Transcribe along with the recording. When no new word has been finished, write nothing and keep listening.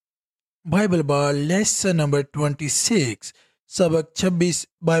Bible بار lesson number 26 سبق 26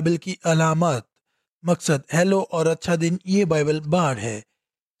 Bible کی علامت مقصد ہیلو اور اچھا دن یہ بائبل بار ہے۔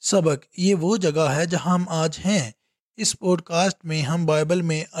 سبق یہ وہ جگہ ہے جہاں ہم آج ہیں۔ اس پوڈ کاسٹ میں ہم بائبل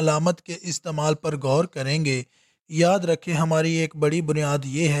میں علامت کے استعمال پر غور کریں گے۔ یاد رکھیں ہماری ایک بڑی بنیاد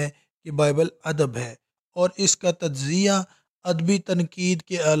یہ ہے کہ بائبل ادب ہے اور اس کا تجزیہ ادبی تنقید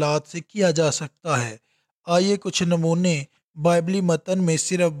کے آلات سے کیا جا سکتا ہے۔ آئیے کچھ نمونے بائبلی متن میں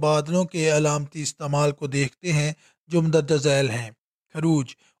صرف بادلوں کے علامتی استعمال کو دیکھتے ہیں جو مندرجہ ذیل ہیں۔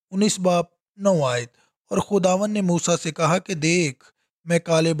 خروج 19 باب 9 آیت۔ اور خداوند نے موسیٰ سے کہا کہ دیکھ میں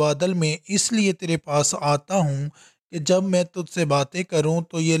کالے بادل میں اس لیے تیرے پاس آتا ہوں کہ جب میں تجھ سے باتیں کروں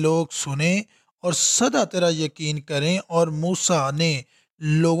تو یہ لوگ سنیں اور سدا تیرا یقین کریں۔ اور موسیٰ نے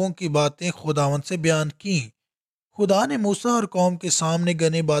لوگوں کی باتیں خداوند سے بیان کیں۔ خدا نے موسیٰ اور قوم کے سامنے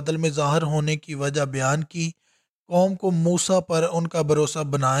گھنے بادل میں ظاہر ہونے کی وجہ بیان کی۔ قوم کو موسیٰ پر ان کا بھروسہ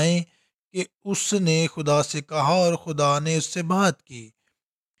بنائیں کہ اس نے خدا سے کہا اور خدا نے اس سے بات کی۔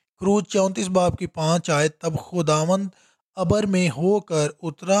 خروج 34 باب کی 5 آیت۔ تب خداوند ابر میں ہو کر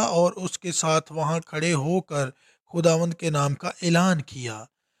اترا اور اس کے ساتھ وہاں کھڑے ہو کر خداوند کے نام کا اعلان کیا۔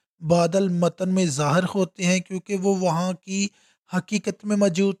 بادل متن میں ظاہر ہوتے ہیں کیونکہ وہ وہاں کی حقیقت میں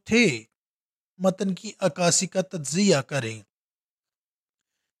موجود تھے۔ متن کی عکاسی کا تجزیہ کریں۔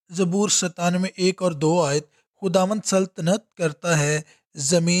 زبور 97 1 اور 2 آیت۔ خداوند سلطنت کرتا ہے،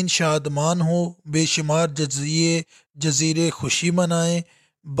 زمین شادمان ہو، بے شمار جزیرے خوشی منائیں۔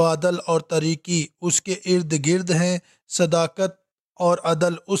 بادل اور تاریکی اس کے ارد گرد ہیں، صداقت اور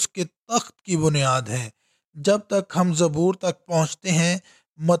عدل اس کے تخت کی بنیاد ہیں۔ جب تک ہم زبور تک پہنچتے ہیں،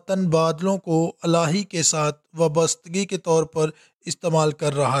 متن بادلوں کو الہی کے ساتھ وابستگی کے طور پر استعمال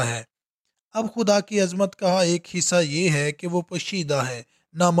کر رہا ہے۔ اب خدا کی عظمت کا ایک حصہ یہ ہے کہ وہ پوشیدہ ہے،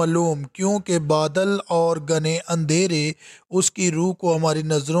 نامعلوم، کیونکہ بادل اور گھنے اندھیرے اس کی روح کو ہماری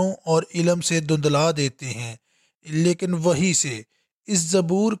نظروں اور علم سے دھندلا دیتے ہیں۔ لیکن وہی سے اس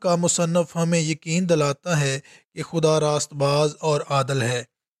زبور کا مصنف ہمیں یقین دلاتا ہے کہ خدا راست باز اور عادل ہے۔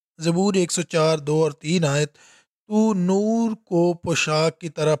 زبور 104 2 اور 3 آیت۔ تو نور کو پوشاک کی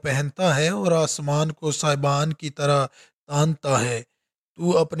طرح پہنتا ہے اور آسمان کو سائبان کی طرح تانتا ہے۔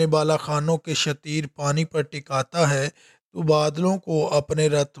 تو اپنے بالا خانوں کے شتیر پانی پر ٹکاتا ہے، تو بادلوں کو اپنے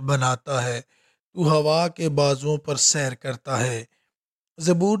رتھ بناتا ہے، تو ہوا کے بازوؤں پر سیر کرتا ہے۔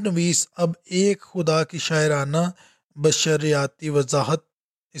 زبور نویس اب ایک خدا کی شاعرانہ بشریاتی وضاحت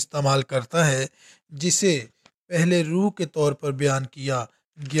استعمال کرتا ہے جسے پہلے روح کے طور پر بیان کیا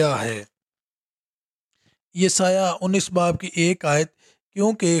گیا ہے۔ یسایہ 19 باب کی 1 آیت۔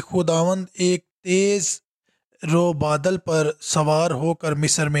 کیونکہ خداوند ایک تیز رو بادل پر سوار ہو کر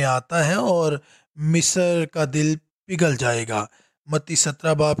مصر میں آتا ہے اور مصر کا دل پگھل جائے گا۔ متی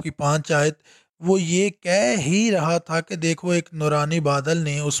 17 باب کی 5 آیت۔ وہ یہ کہہ ہی رہا تھا کہ دیکھو ایک نورانی بادل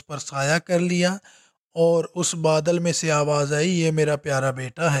نے اس پر سایہ کر لیا، اور اس بادل میں سے آواز آئی، یہ میرا پیارا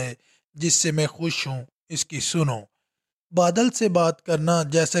بیٹا ہے جس سے میں خوش ہوں، اس کی سنو۔ بادل سے بات کرنا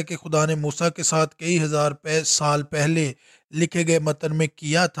جیسا کہ خدا نے موسیٰ کے ساتھ کئی ہزار سال پہلے لکھے گئے متن میں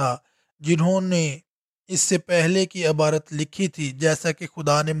کیا تھا، جنہوں نے اس سے پہلے کی عبارت لکھی تھی، جیسا کہ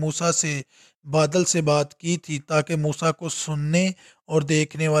خدا نے موسیٰ سے بادل سے بات کی تھی تاکہ موسیٰ کو سننے اور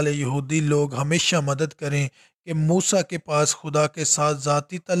دیکھنے والے یہودی لوگ ہمیشہ مدد کریں کہ موسیٰ کے پاس خدا کے ساتھ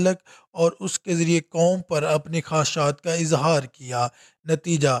ذاتی تعلق اور اس کے ذریعے قوم پر اپنی خواہشات کا اظہار کیا۔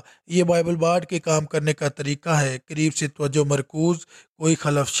 نتیجہ یہ بائبل بارڈ کے کام کرنے کا طریقہ ہے۔ قریب سے توجہ مرکوز، کوئی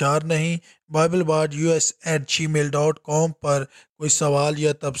خلفشار نہیں۔ بائبل بارڈ US@gmail.com پر کوئی سوال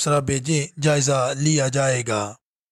یا تبصرہ بھیجیں، جائزہ لیا جائے گا۔